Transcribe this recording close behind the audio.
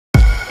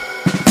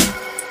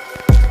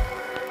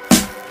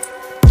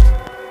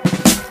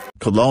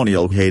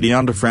Colonial Haiti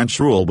under French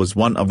rule was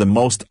one of the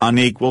most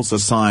unequal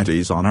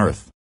societies on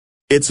earth.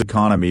 Its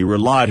economy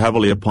relied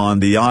heavily upon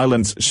the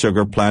island's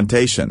sugar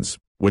plantations,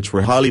 which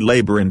were highly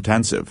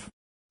labor-intensive.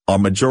 A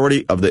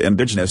majority of the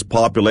indigenous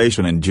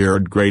population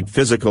endured great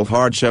physical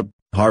hardship,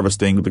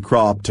 harvesting the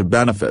crop to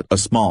benefit a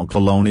small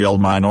colonial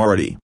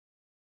minority.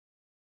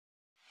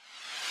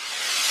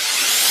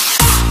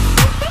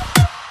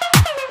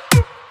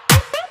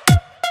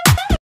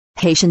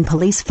 Haitian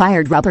police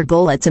fired rubber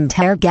bullets and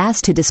tear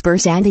gas to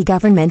disperse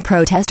anti-government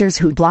protesters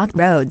who blocked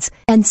roads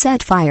and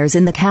set fires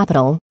in the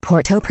capital,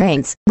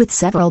 Port-au-Prince, with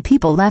several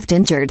people left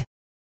injured.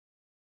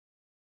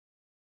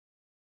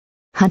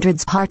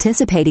 Hundreds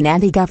participating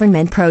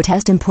anti-government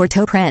protest in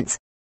Port-au-Prince.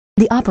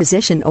 The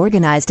opposition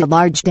organized a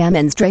large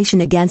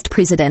demonstration against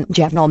President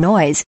Jovenel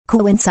Moïse,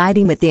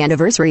 coinciding with the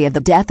anniversary of the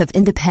death of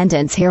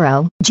independence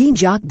hero,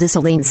 Jean-Jacques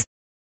Dessalines.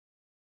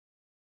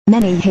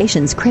 Many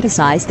Haitians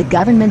criticized the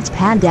government's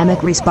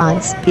pandemic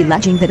response,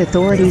 alleging that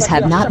authorities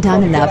have not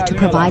done enough to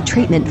provide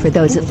treatment for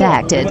those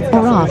affected,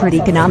 or offered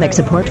economic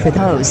support for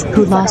those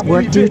who lost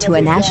work due to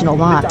a national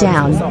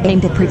lockdown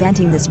aimed at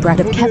preventing the spread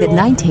of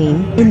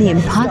COVID-19 in the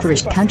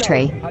impoverished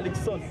country.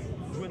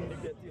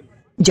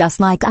 Just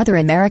like other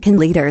American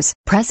leaders,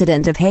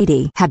 President of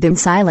Haiti have been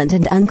silent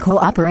and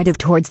uncooperative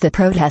towards the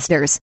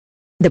protesters.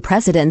 The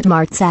president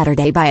marked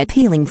Saturday by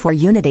appealing for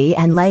unity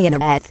and laying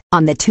an oath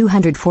on the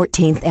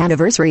 214th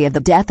anniversary of the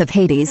death of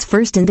Haiti's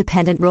first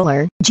independent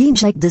ruler,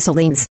 Jean-Jacques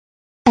Dessalines.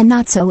 And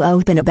not so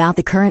open about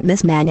the current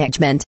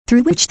mismanagement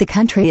through which the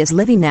country is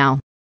living now.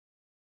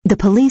 The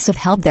police have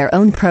held their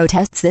own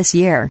protests this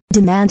year,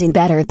 demanding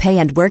better pay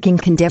and working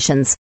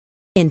conditions.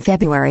 In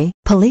February,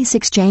 police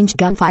exchanged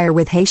gunfire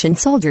with Haitian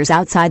soldiers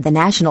outside the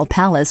National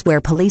Palace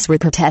where police were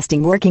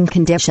protesting working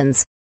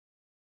conditions.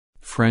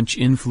 French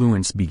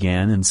influence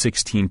began in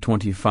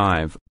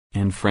 1625,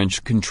 and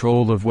French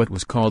control of what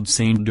was called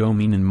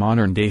Saint-Domingue in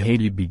modern-day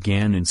Haiti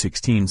began in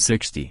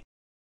 1660.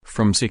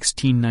 From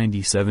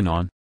 1697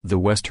 on, the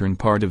western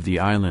part of the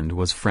island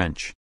was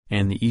French,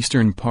 and the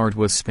eastern part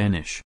was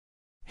Spanish.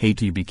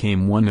 Haiti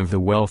became one of the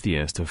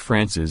wealthiest of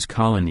France's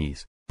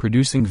colonies,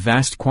 producing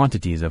vast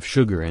quantities of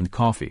sugar and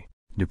coffee,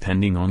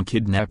 depending on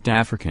kidnapped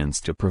Africans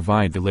to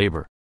provide the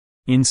labor.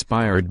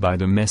 Inspired by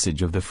the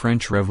message of the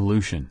French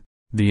Revolution,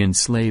 the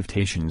enslaved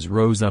Haitians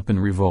rose up in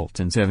revolt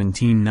in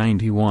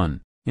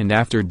 1791, and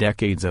after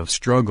decades of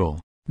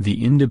struggle,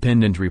 the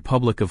independent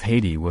Republic of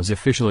Haiti was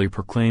officially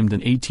proclaimed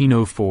in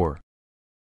 1804.